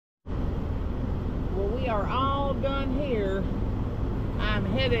are all done here. I'm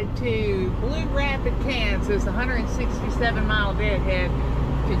headed to Blue Rapid, Kansas, 167-mile deadhead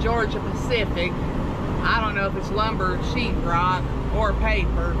to Georgia Pacific. I don't know if it's lumber, sheetrock, or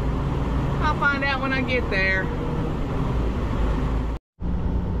paper. I'll find out when I get there.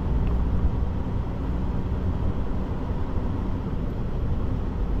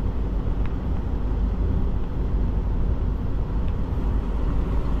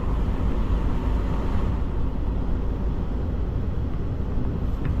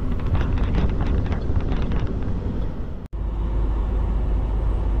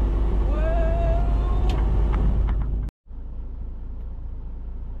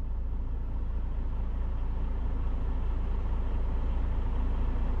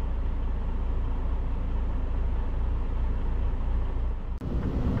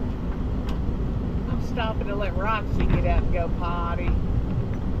 Stopping to let Roxy get out and go potty.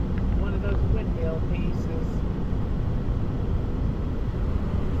 One of those windmill pieces.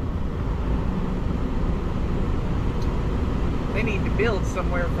 They need to build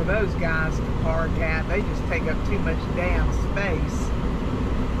somewhere for those guys to park at. They just take up too much damn space.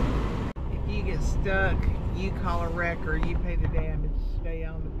 If you get stuck, you call a wrecker, you pay the damage, stay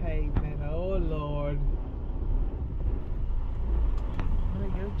on the pavement. Oh Lord.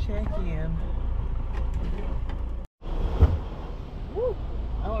 I'm gonna go check in. Woo.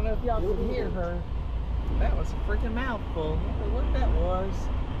 I don't know if y'all could hear her. That was a freaking mouthful. I don't know what that was.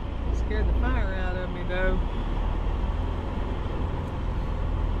 It scared the fire out of me though.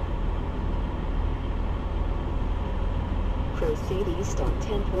 Proceed east on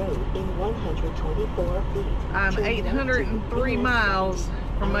 10th Road in 124 feet. I'm 803 miles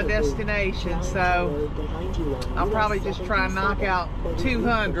from my destination, so I'll probably just try and knock out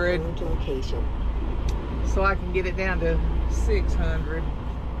 200 so I can get it down to 600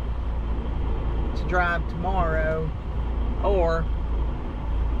 to drive tomorrow, or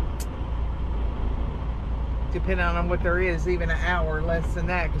depending on what there is, even an hour less than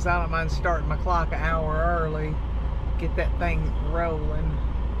that, because I don't mind starting my clock an hour early, get that thing rolling.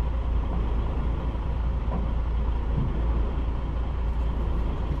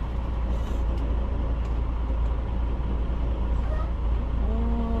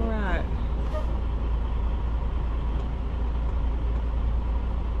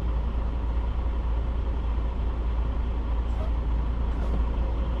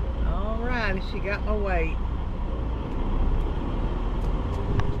 She got my weight.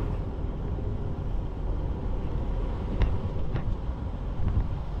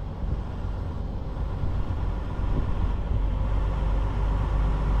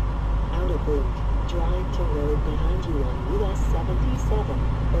 Out of route. Drive to road behind you on US 77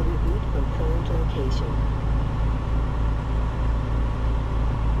 or reroute from current location.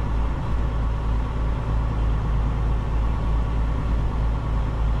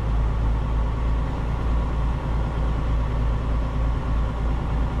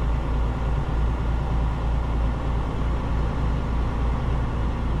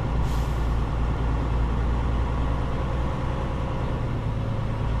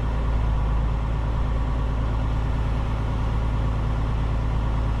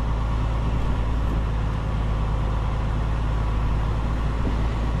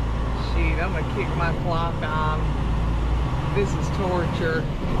 I'm gonna kick my clock on. This is torture.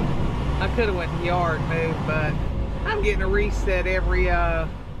 I could have went to yard move, but I'm getting a reset every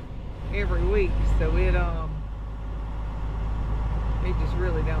week, so it just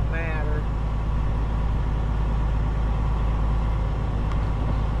really don't matter.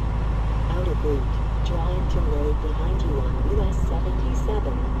 Out of route. Drive to road behind you on US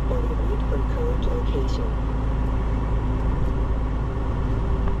 77 or reroute from current location.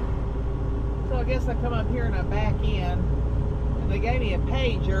 So I guess I come up here and I back in, and they gave me a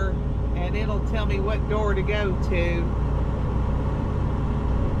pager, and it'll tell me what door to go to.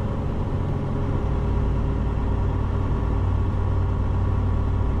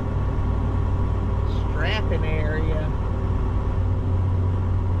 Strapping area.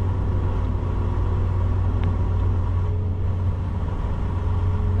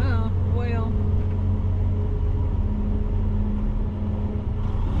 Oh, well.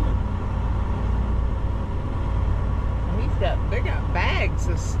 They got bags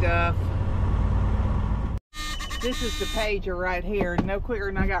of stuff. This is the pager right here. No quicker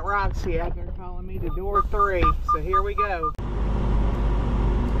than I got Roxy out there calling me to door 3. So here we go.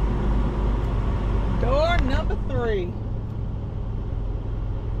 Door number 3.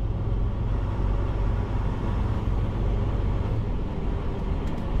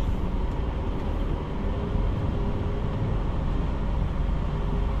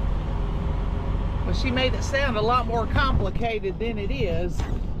 But she made it sound a lot more complicated than it is.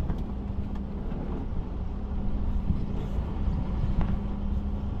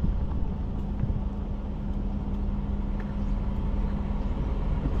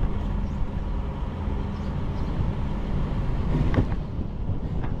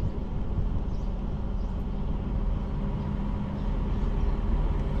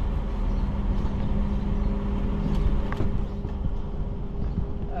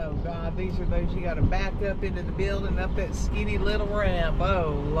 These are those you got to back up into the building up that skinny little ramp.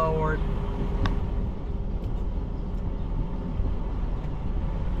 Oh Lord.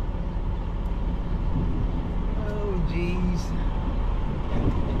 Oh geez.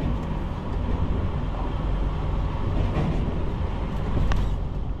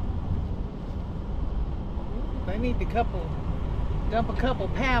 They need to dump a couple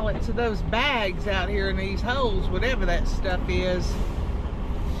pallets of those bags out here in these holes, whatever that stuff is.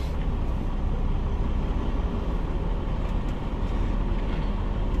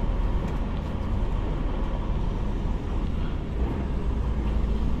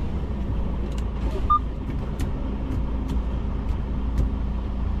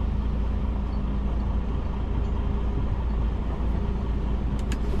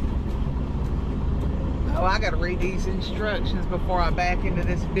 Oh, I gotta read these instructions before I back into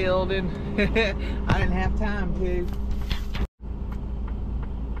this building. I didn't have time to.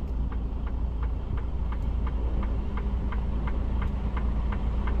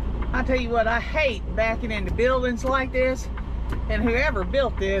 I tell you what, I hate backing into buildings like this, and whoever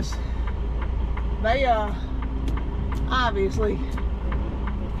built this, they obviously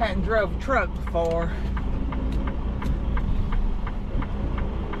hadn't drove a truck before.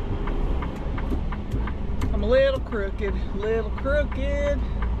 I'm a little crooked,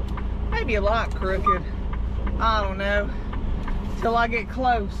 maybe a lot crooked. I don't know. Till I get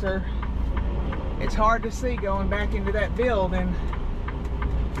closer, it's hard to see going back into that building.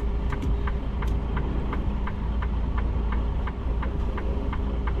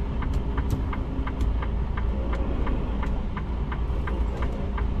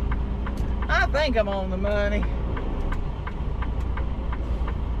 I think I'm on the money.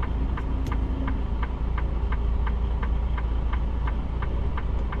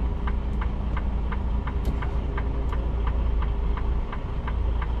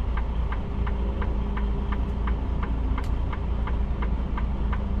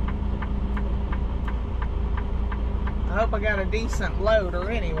 I hope I got a decent loader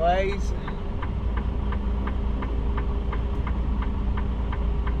anyways.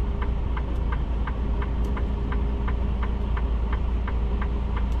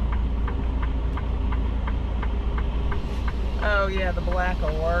 Oh yeah, the black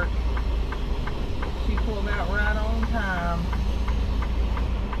will work. She pulled out right on time.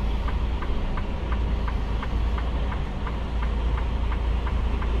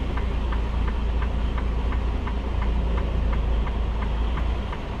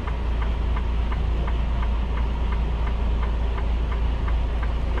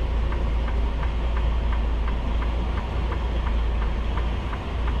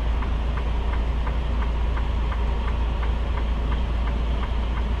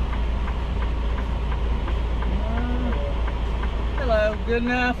 Good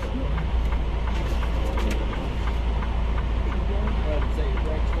enough.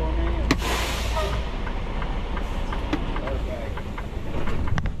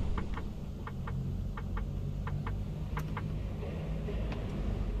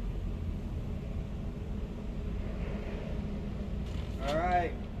 All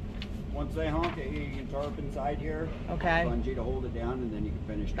right. Once they honk at you, you can turn up inside here. Okay. Bungee to hold it down, and then you can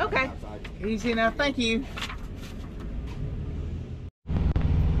finish okay. Outside. Easy enough. Thank you.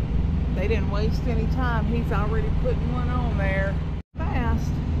 They didn't waste any time. He's already putting one on there fast.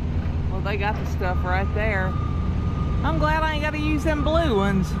 Well, they got the stuff right there. I'm glad I ain't got to use them blue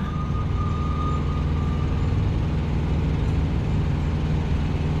ones.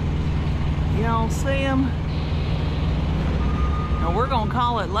 You don't see them? Now we're gonna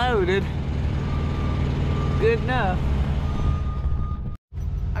call it loaded. Good enough.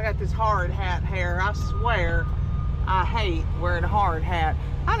 I got this hard hat hair. I swear I hate wearing a hard hat.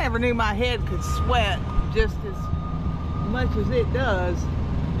 I never knew my head could sweat just as much as it does,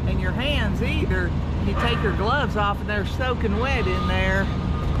 and your hands either. You take your gloves off and they're soaking wet in there.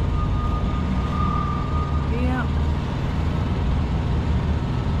 Yeah.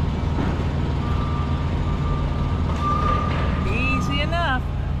 Easy enough.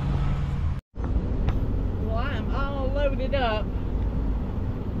 Well, I am all loaded up.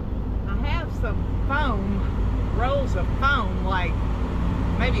 I have some foam, rolls of foam, like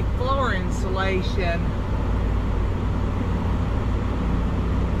maybe me floor insulation.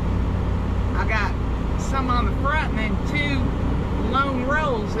 I got some on the front and then 2 lone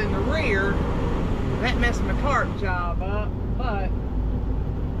rolls in the rear. That messed my tarp job up, but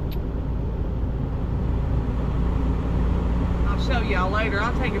I'll show y'all later.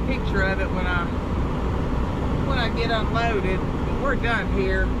 I'll take a picture of it when I get unloaded. But we're done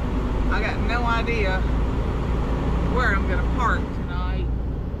here. I got no idea where I'm gonna park tonight.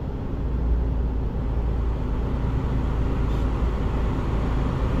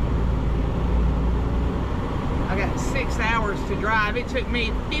 I got 6 hours to drive. It took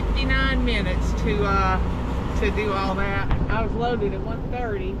me 59 minutes to do all that. I was loaded at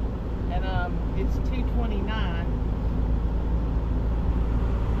 1:30 and it's 2:29.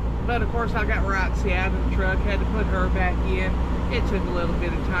 But of course I got Roxy out of the truck, had to put her back in. It took a little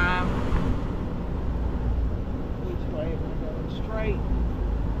bit of time. Which way am I going? Straight.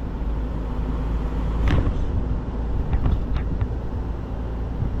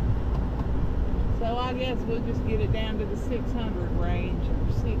 So I guess we'll just get it down to the 600 range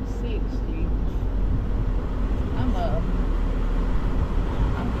or 660.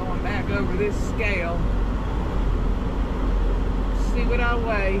 I'm going back over this scale. See what I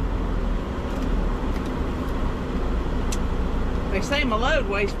weigh. They say my load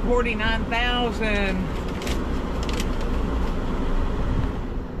weighs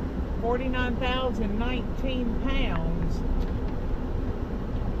 49,019 pounds.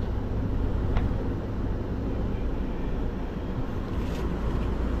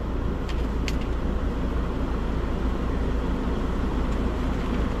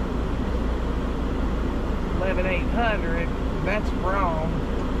 $11,800. That's wrong.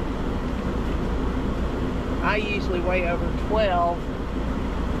 I usually weigh over 12.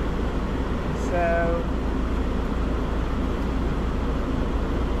 So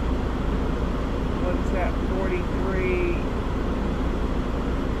what is that? 43.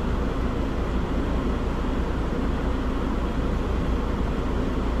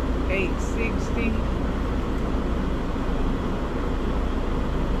 $860.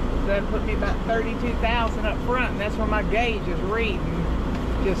 That put me about 32,000 up front, and that's where my gauge is reading.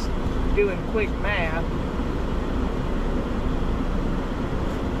 Just doing quick math.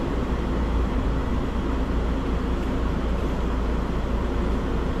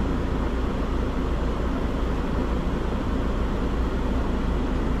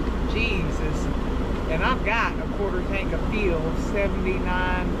 Jesus. And I've got a quarter tank of fuel.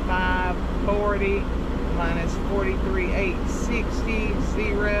 79,540 minus 43,860,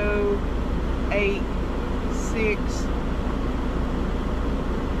 086.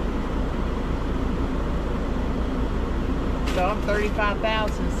 So I'm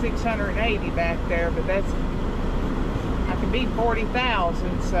 35,680 back there, but that's, I can beat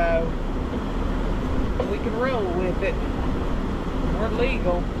 40,000, so we can roll with it. We're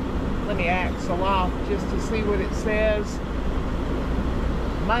legal. Let me axle off just to see what it says.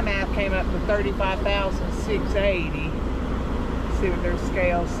 My math came up to 35,680. See what their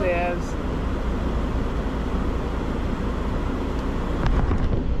scale says.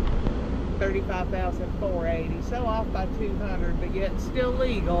 $35,480. So off by 200, but yet still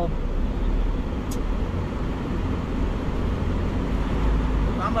legal.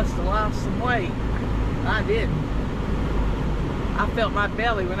 I must have lost some weight. I didn't. I felt my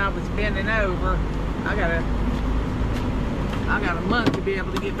belly when I was bending over. I got a month to be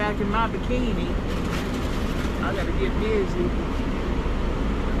able to get back in my bikini. I gotta get busy.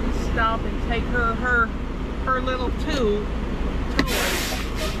 Stop and take her little toy.